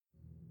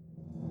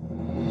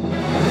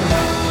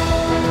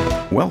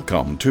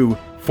Welcome to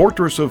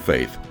Fortress of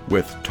Faith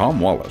with Tom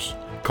Wallace,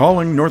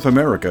 calling North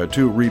America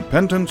to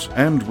repentance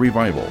and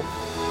revival.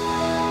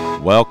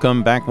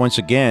 Welcome back once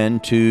again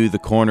to the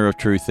Corner of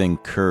Truth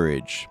and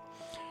Courage.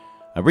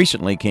 I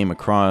recently came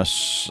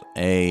across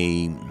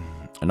an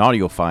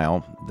audio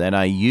file that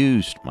I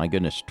used,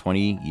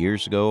 20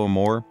 years ago or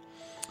more,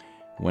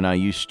 when I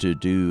used to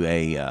do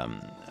a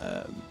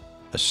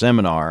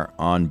seminar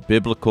on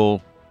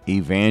biblical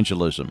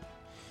evangelism.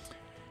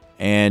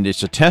 And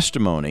it's a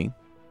testimony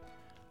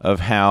of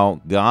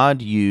how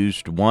God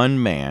used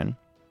one man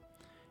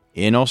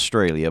in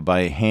Australia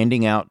by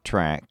handing out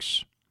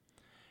tracts,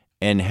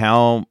 and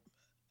how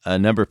a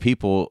number of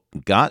people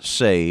got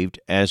saved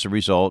as a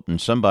result, and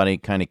somebody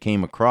kind of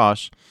came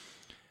across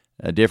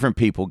different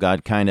people.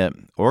 God kind of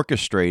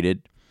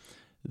orchestrated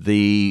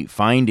the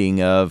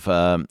finding of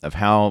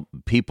how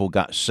people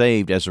got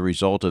saved as a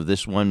result of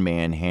this one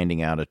man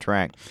handing out a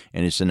tract.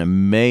 And it's an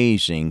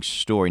amazing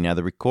story. Now,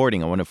 the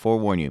recording, I want to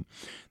forewarn you,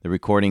 the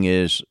recording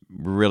is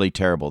really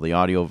terrible. The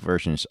audio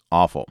version is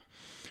awful.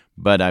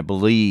 But I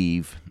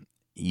believe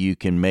you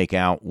can make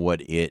out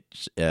what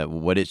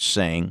it's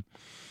saying.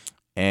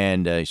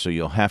 And so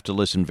you'll have to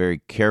listen very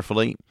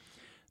carefully.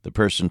 The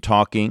person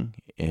talking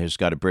has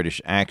got a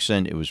British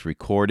accent. It was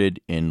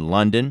recorded in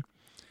London.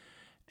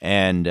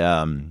 And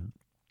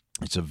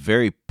it's a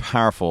very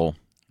powerful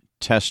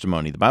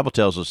testimony. The Bible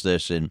tells us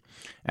this in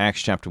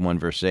Acts chapter 1,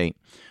 verse 8.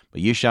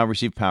 But ye shall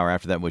receive power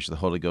after that which the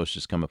Holy Ghost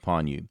has come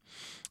upon you.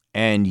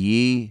 And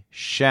ye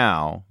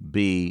shall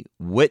be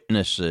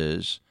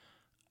witnesses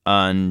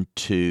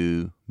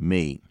unto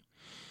me.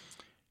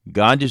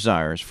 God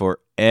desires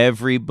for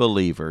every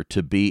believer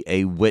to be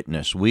a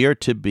witness. We are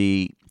to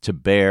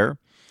bear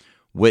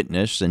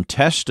witness and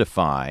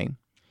testify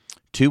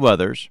to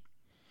others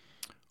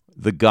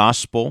the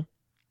gospel,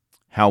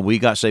 how we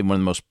got saved. One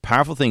of the most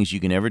powerful things you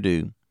can ever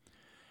do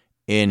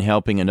in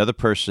helping another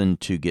person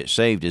to get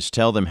saved is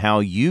tell them how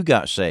you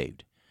got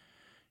saved.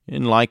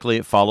 And likely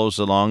it follows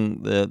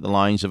along the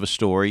lines of a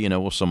story.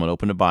 Someone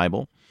opened a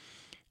Bible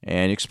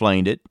and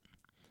explained it.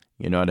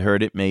 I'd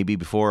heard it maybe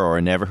before, or I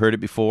never heard it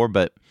before,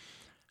 but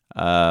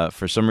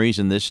for some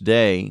reason this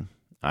day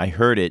I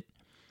heard it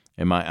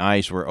and my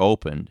eyes were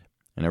opened,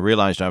 and I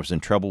realized I was in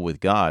trouble with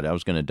God. I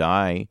was going to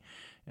die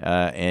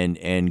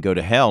and go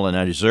to hell, and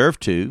I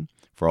deserved to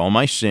for all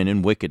my sin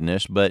and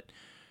wickedness, but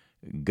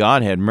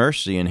God had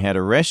mercy and had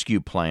a rescue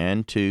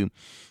plan to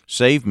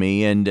save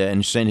me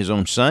and sent His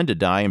own Son to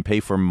die and pay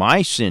for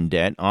my sin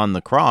debt on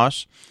the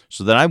cross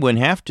so that I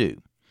wouldn't have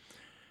to.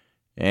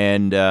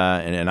 And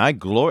I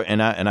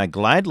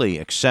gladly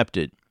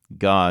accepted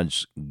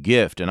God's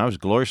gift, and I was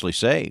gloriously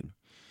saved.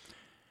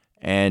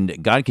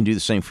 And God can do the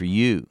same for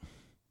you.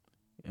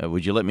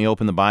 Would you let me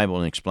open the Bible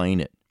and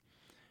explain it?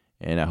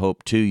 And I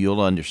hope, too,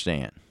 you'll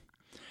understand.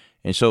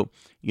 And so,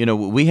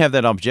 we have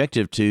that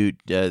objective to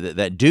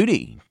that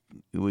duty.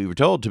 We were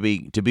told to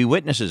be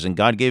witnesses, and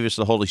God gave us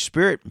the Holy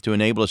Spirit to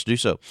enable us to do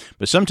so.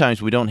 But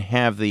sometimes we don't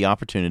have the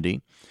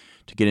opportunity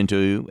to get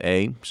into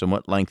a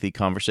somewhat lengthy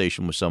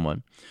conversation with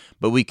someone,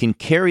 but we can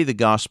carry the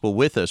gospel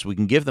with us. We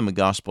can give them a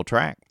gospel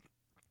tract.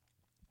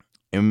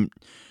 And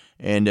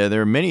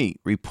there are many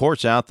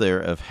reports out there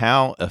of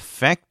how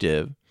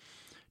effective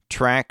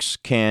tracts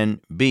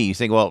can be. You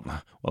think, well,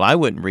 I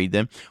wouldn't read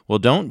them. Well,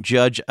 don't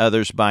judge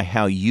others by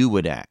how you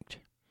would act.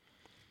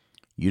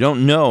 You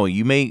don't know.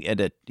 You may,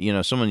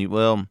 someone,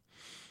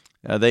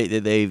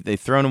 they've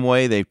thrown them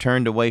away. They've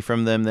turned away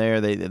from them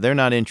there. They're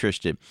not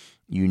interested.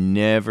 You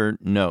never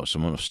know.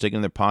 Someone will stick it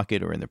in their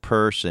pocket or in their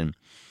purse, and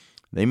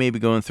they may be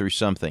going through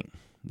something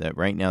that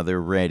right now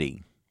they're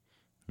ready.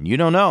 You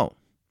don't know.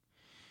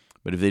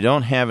 But if they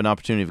don't have an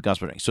opportunity of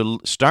gospel tracts, so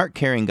start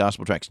carrying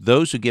gospel tracts.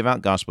 Those who give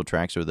out gospel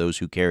tracts are those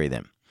who carry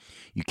them.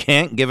 You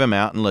can't give them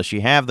out unless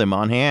you have them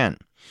on hand.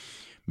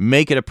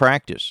 Make it a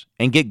practice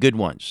and get good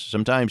ones.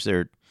 Sometimes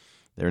they're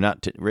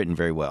not written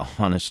very well,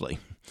 honestly.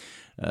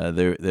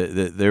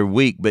 They're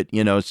weak, but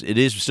it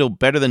is still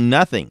better than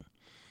nothing.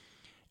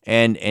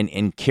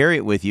 And carry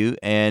it with you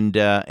and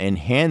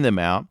hand them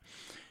out,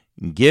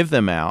 give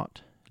them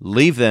out,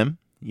 leave them,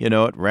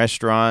 at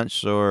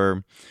restaurants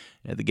or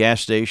at the gas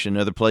station,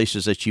 other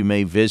places that you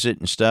may visit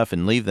and stuff,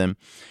 and leave them.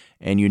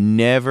 And you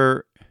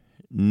never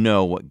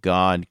know what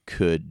God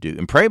could do.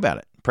 And pray about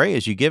it. Pray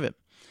as you give it.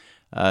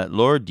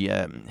 Lord,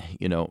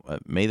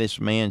 may this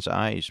man's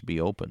eyes be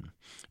open.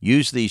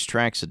 Use these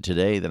tracts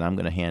today that I'm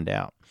going to hand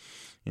out.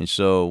 And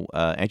so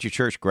at your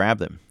church, grab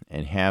them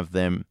and have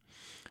them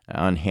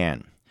on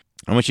hand.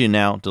 I want you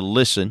now to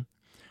listen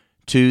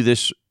to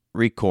this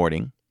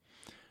recording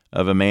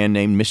of a man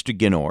named Mr.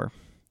 Ginor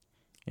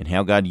and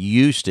how God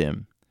used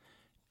him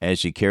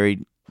as he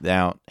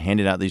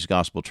handed out these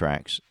gospel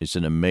tracts. It's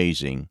an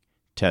amazing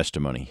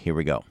testimony. Here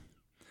we go.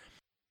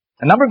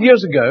 A number of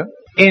years ago,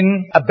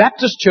 in a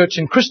Baptist church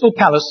in Crystal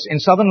Palace in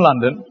southern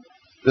London,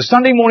 the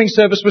Sunday morning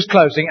service was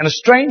closing, and a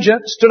stranger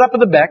stood up at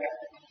the back,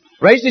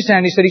 raised his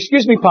hand. He said,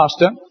 "Excuse me,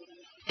 Pastor,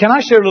 can I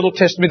share a little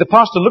testimony?" The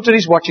pastor looked at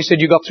his watch. He said,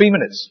 "You got 3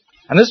 minutes."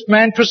 And this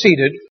man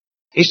proceeded.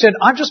 He said,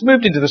 "I've just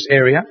moved into this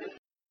area.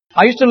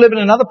 I used to live in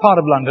another part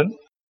of London.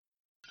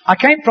 I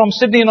came from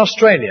Sydney in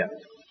Australia.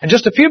 And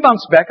just a few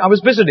months back, I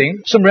was visiting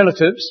some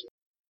relatives.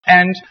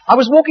 And I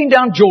was walking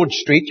down George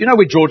Street. You know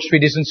where George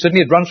Street is in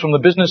Sydney? It runs from the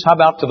business hub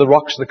out to the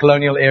rocks, the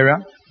colonial area.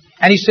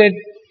 And he said,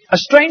 a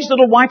strange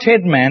little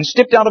white-haired man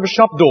stepped out of a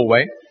shop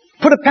doorway,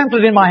 put a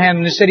pamphlet in my hand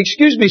and he said,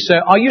 excuse me, sir,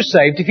 are you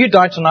saved? If you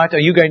die tonight, are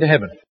you going to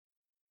heaven?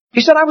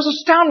 He said, I was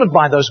astounded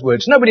by those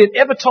words. Nobody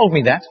had ever told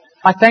me that.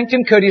 I thanked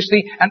him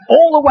courteously, and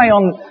all the way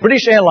on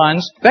British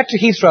Airlines back to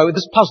Heathrow,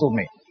 this puzzled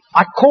me.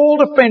 I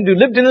called a friend who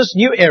lived in this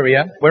new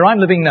area where I'm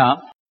living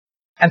now,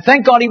 and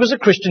thank God he was a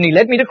Christian. He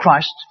led me to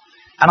Christ.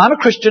 And I'm a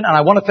Christian and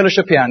I want a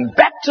fellowship here. And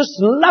Baptists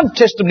love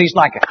testimonies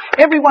like it.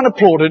 Everyone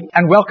applauded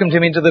and welcomed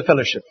him into the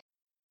fellowship.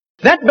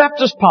 That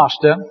Baptist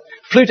pastor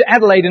flew to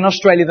Adelaide in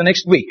Australia the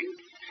next week.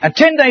 And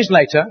 10 days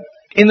later,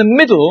 in the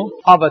middle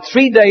of a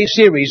 3-day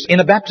series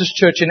in a Baptist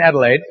church in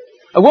Adelaide,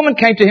 a woman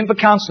came to him for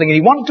counseling and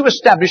he wanted to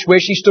establish where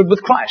she stood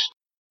with Christ.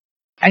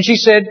 And she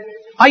said,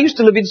 I used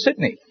to live in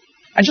Sydney.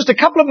 And just a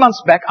couple of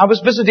months back, I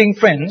was visiting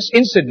friends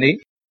in Sydney,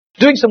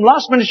 doing some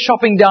last-minute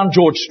shopping down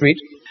George Street,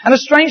 and a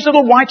strange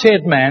little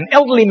white-haired man,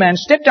 elderly man,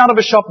 stepped out of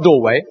a shop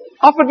doorway,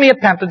 offered me a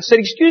pamphlet and said,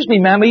 excuse me,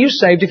 ma'am, are you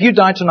saved? If you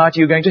die tonight,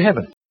 are you going to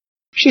heaven?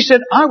 She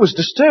said, I was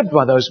disturbed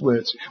by those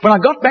words. When I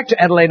got back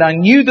to Adelaide, I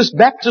knew this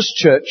Baptist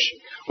church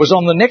was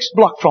on the next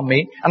block from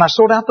me, and I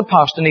sought out the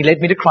pastor and he led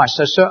me to Christ.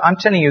 So, sir, I'm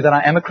telling you that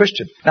I am a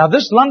Christian. Now,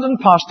 this London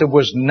pastor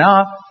was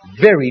now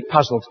very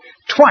puzzled.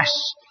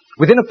 Twice,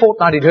 within a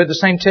fortnight, he'd heard the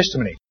same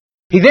testimony.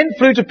 He then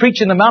flew to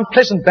preach in the Mount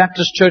Pleasant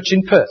Baptist Church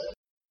in Perth.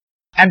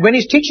 And when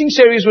his teaching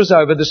series was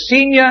over, the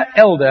senior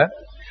elder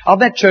of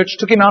that church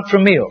took him out for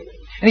a meal.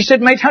 And he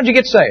said, mate, how'd you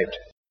get saved?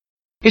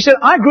 He said,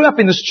 I grew up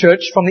in this church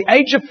from the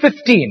age of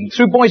 15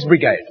 through Boys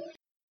Brigade.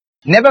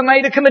 Never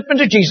made a commitment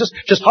to Jesus,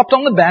 just hopped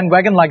on the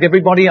bandwagon like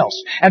everybody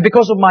else. And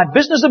because of my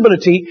business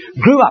ability,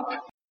 grew up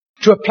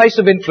to a place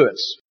of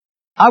influence.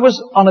 I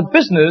was on a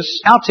business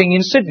outing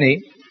in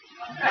Sydney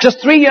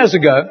just 3 years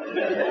ago,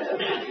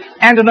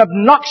 and an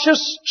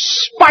obnoxious,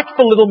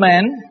 spiteful little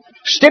man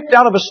stepped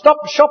out of a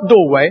shop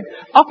doorway,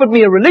 offered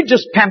me a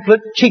religious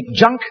pamphlet, cheap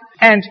junk,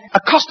 and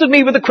accosted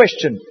me with a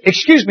question.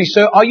 Excuse me,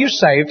 sir, are you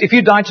saved? If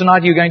you die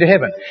tonight, are you going to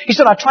heaven? He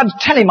said, I tried to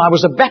tell him I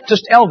was a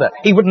Baptist elder.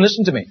 He wouldn't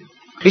listen to me.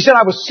 He said,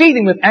 I was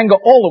seething with anger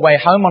all the way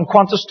home on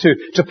Qantas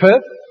to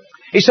Perth.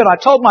 He said, I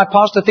told my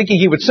pastor thinking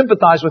he would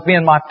sympathize with me,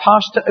 and my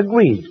pastor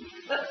agreed.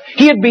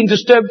 He had been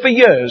disturbed for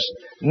years,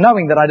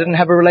 knowing that I didn't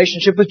have a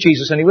relationship with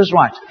Jesus, and he was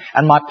right.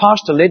 And my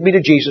pastor led me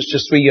to Jesus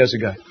just 3 years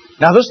ago.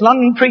 Now, this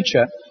London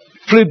preacher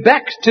flew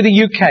back to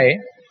the UK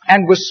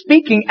and was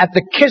speaking at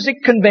the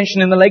Keswick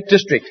Convention in the Lake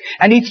District.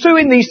 And he threw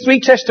in these 3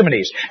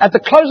 testimonies. At the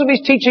close of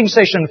his teaching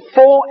session,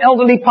 4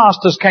 elderly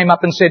pastors came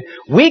up and said,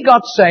 we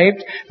got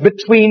saved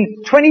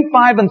between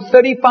 25 and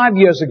 35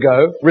 years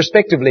ago,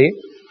 respectively,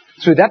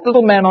 through that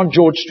little man on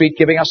George Street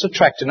giving us a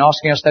tract and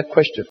asking us that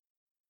question.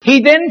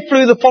 He then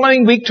flew the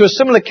following week to a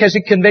similar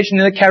Keswick Convention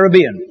in the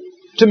Caribbean,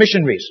 to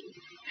missionaries.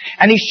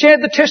 And he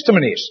shared the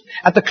testimonies.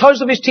 At the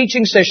close of his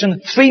teaching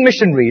session, 3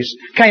 missionaries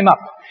came up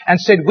and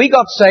said, we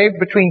got saved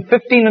between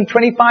 15 and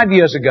 25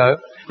 years ago,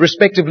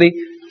 respectively,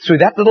 through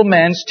that little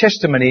man's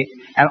testimony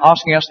and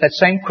asking us that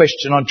same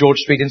question on George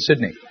Street in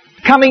Sydney.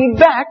 Coming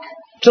back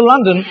to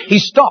London, he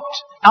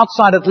stopped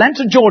outside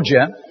Atlanta,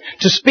 Georgia,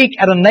 to speak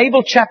at a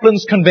naval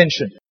chaplains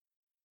convention.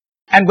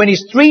 And when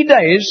his 3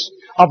 days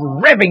of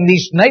revving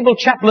these naval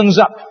chaplains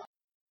up,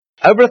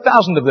 over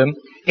 1,000 of them,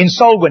 in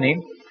soul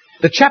winning,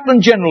 the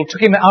chaplain general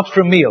took him out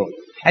for a meal.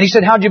 And he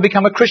said, how'd you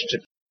become a Christian?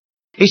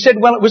 He said,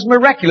 well, it was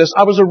miraculous.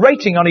 I was a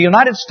rating on a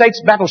United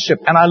States battleship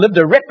and I lived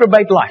a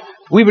reprobate life.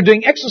 We were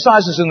doing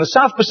exercises in the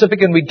South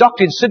Pacific and we docked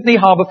in Sydney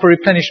Harbour for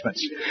replenishments.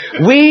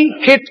 We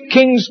hit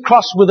King's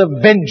Cross with a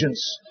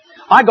vengeance.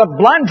 I got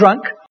blind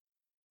drunk.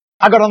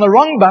 I got on the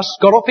wrong bus,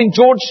 got off in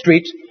George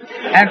Street,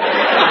 and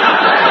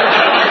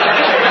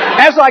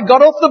as I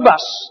got off the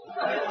bus,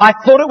 I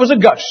thought it was a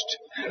ghost.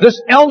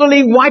 This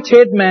elderly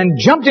white-haired man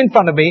jumped in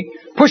front of me,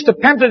 pushed a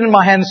pamphlet in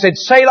my hand and said,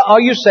 sailor, are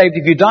you saved?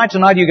 If you die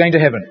tonight, you're going to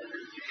heaven.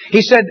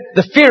 He said,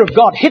 the fear of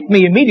God hit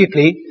me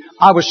immediately.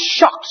 I was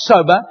shocked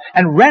sober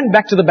and ran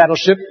back to the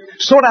battleship,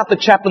 sought out the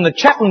chaplain. The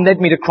chaplain led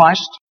me to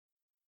Christ.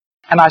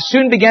 And I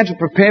soon began to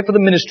prepare for the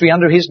ministry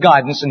under his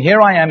guidance. And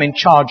here I am in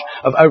charge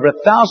of over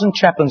 1,000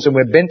 chaplains, and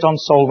we're bent on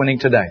soul winning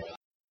today.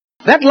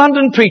 That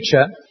London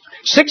preacher,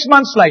 6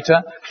 months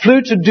later,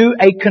 flew to do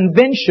a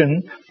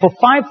convention for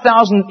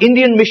 5,000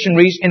 Indian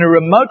missionaries in a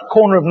remote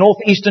corner of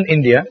northeastern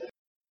India.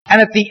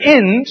 And at the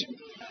end,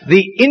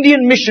 the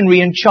Indian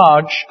missionary in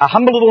charge, a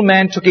humble little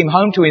man, took him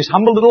home to his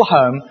humble little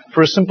home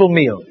for a simple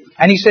meal.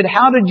 And he said,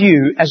 how did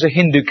you, as a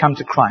Hindu, come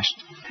to Christ?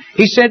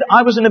 He said,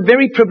 I was in a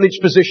very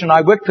privileged position.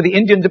 I worked for the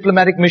Indian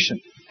diplomatic mission.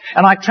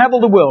 And I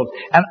traveled the world.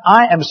 And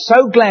I am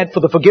so glad for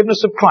the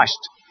forgiveness of Christ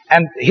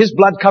and his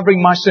blood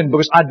covering my sin,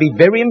 because I'd be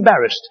very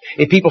embarrassed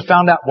if people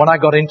found out what I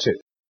got into.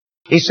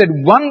 He said,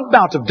 one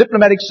bout of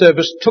diplomatic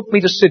service took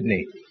me to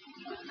Sydney.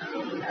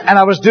 And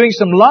I was doing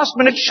some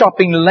last-minute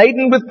shopping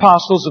laden with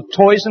parcels of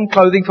toys and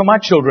clothing for my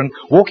children,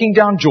 walking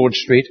down George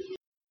Street.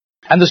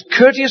 And this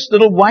courteous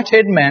little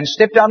white-haired man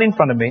stepped out in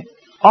front of me,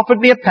 offered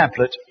me a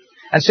pamphlet,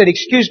 and said,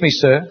 "Excuse me,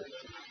 sir,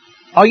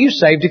 are you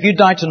saved? If you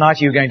die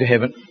tonight, are you going to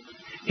heaven?"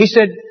 He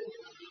said,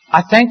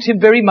 "I thanked him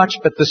very much,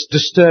 but this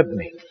disturbed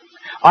me.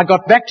 I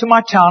got back to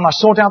my town, I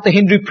sought out the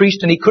Hindu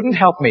priest, and he couldn't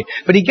help me.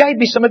 But he gave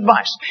me some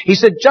advice. He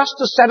said, just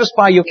to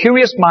satisfy your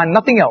curious mind,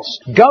 nothing else,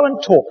 go and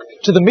talk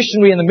to the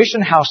missionary in the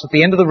mission house at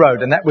the end of the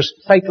road." And that was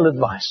fatal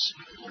advice.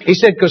 He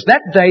said, because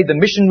that day the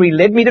missionary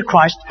led me to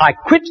Christ. I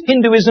quit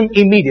Hinduism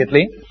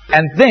immediately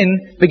and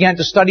then began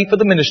to study for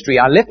the ministry.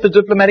 I left the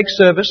diplomatic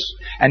service,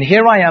 and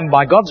here I am,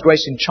 by God's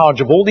grace, in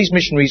charge of all these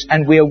missionaries,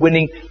 and we are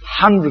winning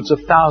hundreds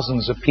of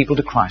thousands of people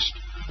to Christ.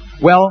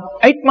 Well,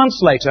 8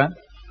 months later,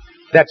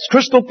 that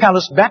Crystal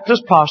Palace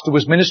Baptist pastor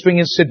was ministering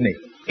in Sydney,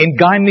 in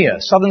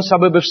Gymea, southern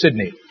suburb of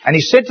Sydney. And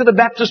he said to the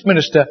Baptist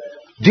minister,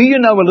 "Do you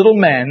know a little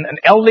man, an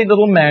elderly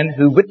little man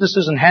who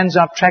witnesses and hands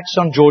out tracts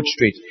on George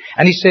Street?"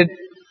 And he said,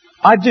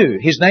 "I do.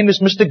 His name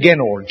is Mr.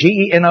 Genor,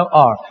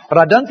 Genor, but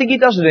I don't think he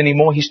does it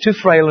anymore. He's too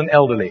frail and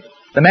elderly."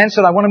 The man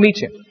said, "I want to meet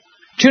him."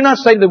 2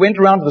 nights later, they went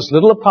around to this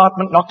little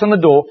apartment, knocked on the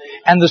door,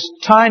 and this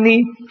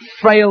tiny,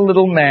 frail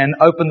little man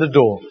opened the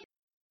door.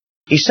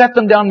 He sat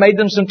them down, made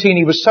them some tea, and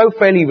he was so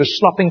frail he was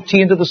slopping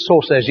tea into the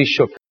saucer as he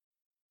shook.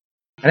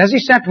 And as he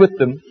sat with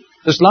them,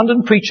 this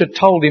London preacher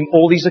told him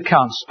all these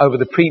accounts over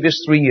the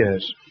previous 3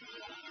 years.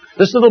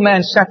 This little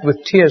man sat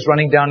with tears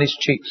running down his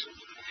cheeks.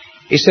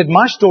 He said,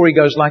 "My story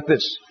goes like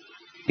this."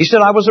 He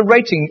said, "I was a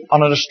rating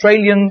on an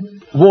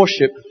Australian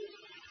warship,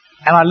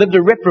 and I lived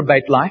a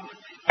reprobate life,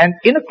 and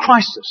in a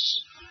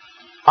crisis,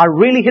 I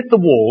really hit the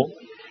wall,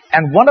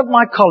 and one of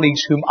my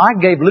colleagues, whom I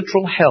gave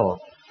literal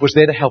hell, was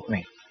there to help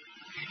me.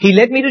 He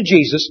led me to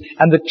Jesus,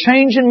 and the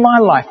change in my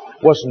life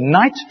was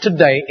night to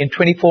day in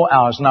 24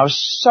 hours. And I was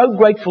so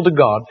grateful to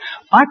God.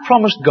 I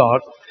promised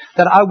God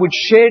that I would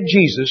share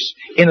Jesus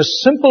in a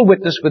simple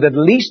witness with at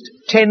least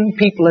 10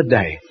 people a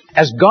day,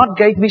 as God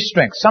gave me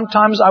strength.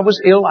 Sometimes I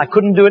was ill, I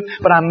couldn't do it,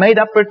 but I made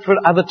up for it for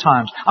other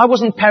times. I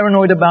wasn't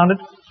paranoid about it,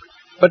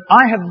 but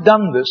I have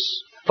done this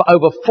for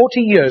over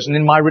 40 years, and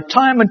in my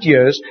retirement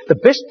years, the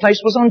best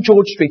place was on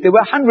George Street. There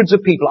were hundreds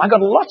of people. I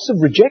got lots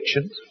of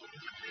rejections.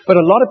 But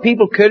a lot of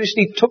people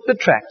courteously took the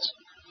tracts.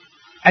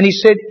 And he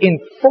said, in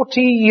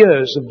 40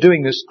 years of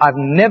doing this, I've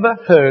never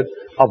heard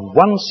of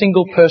one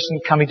single person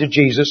coming to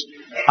Jesus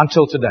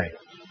until today.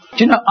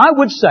 Do you know, I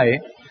would say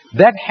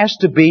that has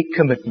to be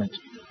commitment.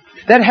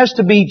 That has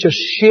to be just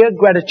sheer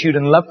gratitude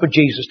and love for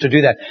Jesus to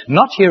do that,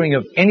 not hearing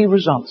of any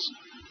results.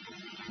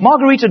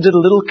 Margarita did a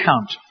little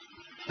count.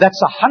 That's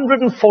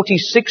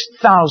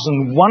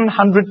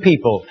 146,100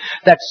 people.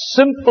 That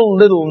simple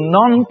little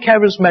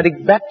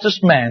non-charismatic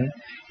Baptist man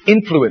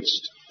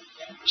influenced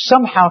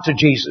somehow to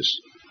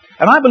Jesus.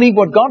 And I believe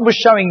what God was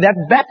showing that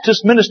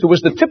Baptist minister was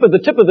the tip of the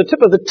tip of the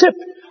tip of the tip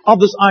of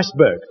this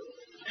iceberg.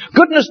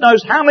 Goodness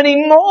knows how many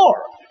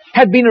more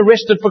had been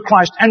arrested for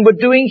Christ and were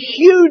doing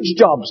huge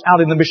jobs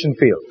out in the mission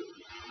field.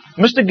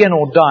 Mr.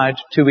 Genor died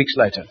 2 weeks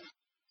later.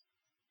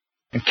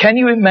 And can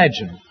you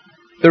imagine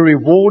the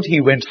reward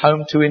he went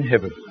home to in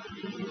heaven?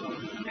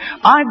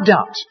 I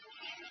doubt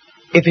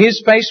if his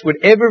face would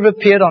ever have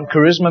appeared on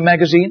Charisma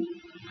magazine.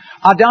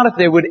 I doubt if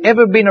there would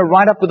ever have been a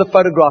write-up with a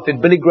photograph in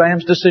Billy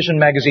Graham's Decision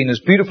magazine, as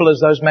beautiful as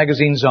those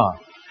magazines are.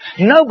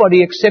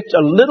 Nobody except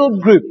a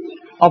little group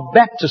of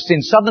Baptists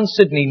in southern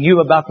Sydney knew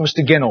about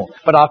Mr. Genor.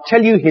 But I'll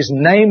tell you, his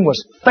name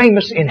was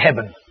famous in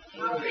heaven.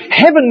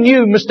 Heaven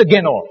knew Mr.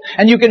 Genor.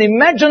 And you can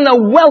imagine the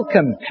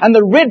welcome and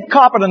the red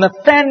carpet and the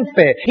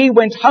fanfare he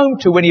went home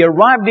to when he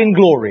arrived in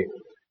glory.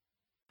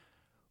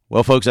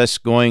 Well, folks, that's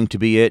going to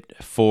be it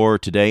for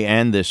today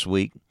and this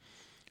week.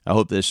 I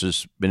hope this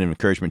has been an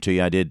encouragement to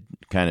you. I did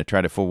kind of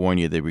try to forewarn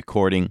you the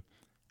recording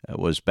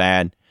was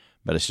bad,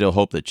 but I still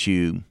hope that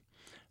you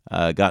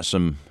got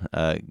some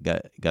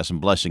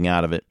blessing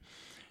out of it,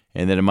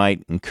 and that it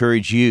might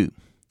encourage you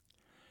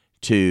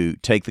to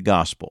take the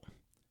gospel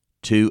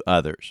to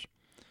others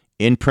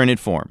in printed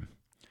form,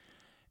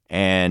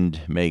 and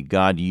may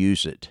God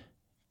use it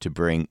to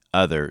bring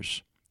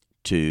others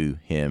to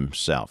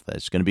Himself.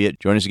 That's going to be it.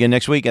 Join us again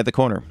next week at the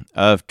Corner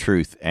of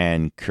Truth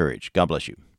and Courage. God bless you.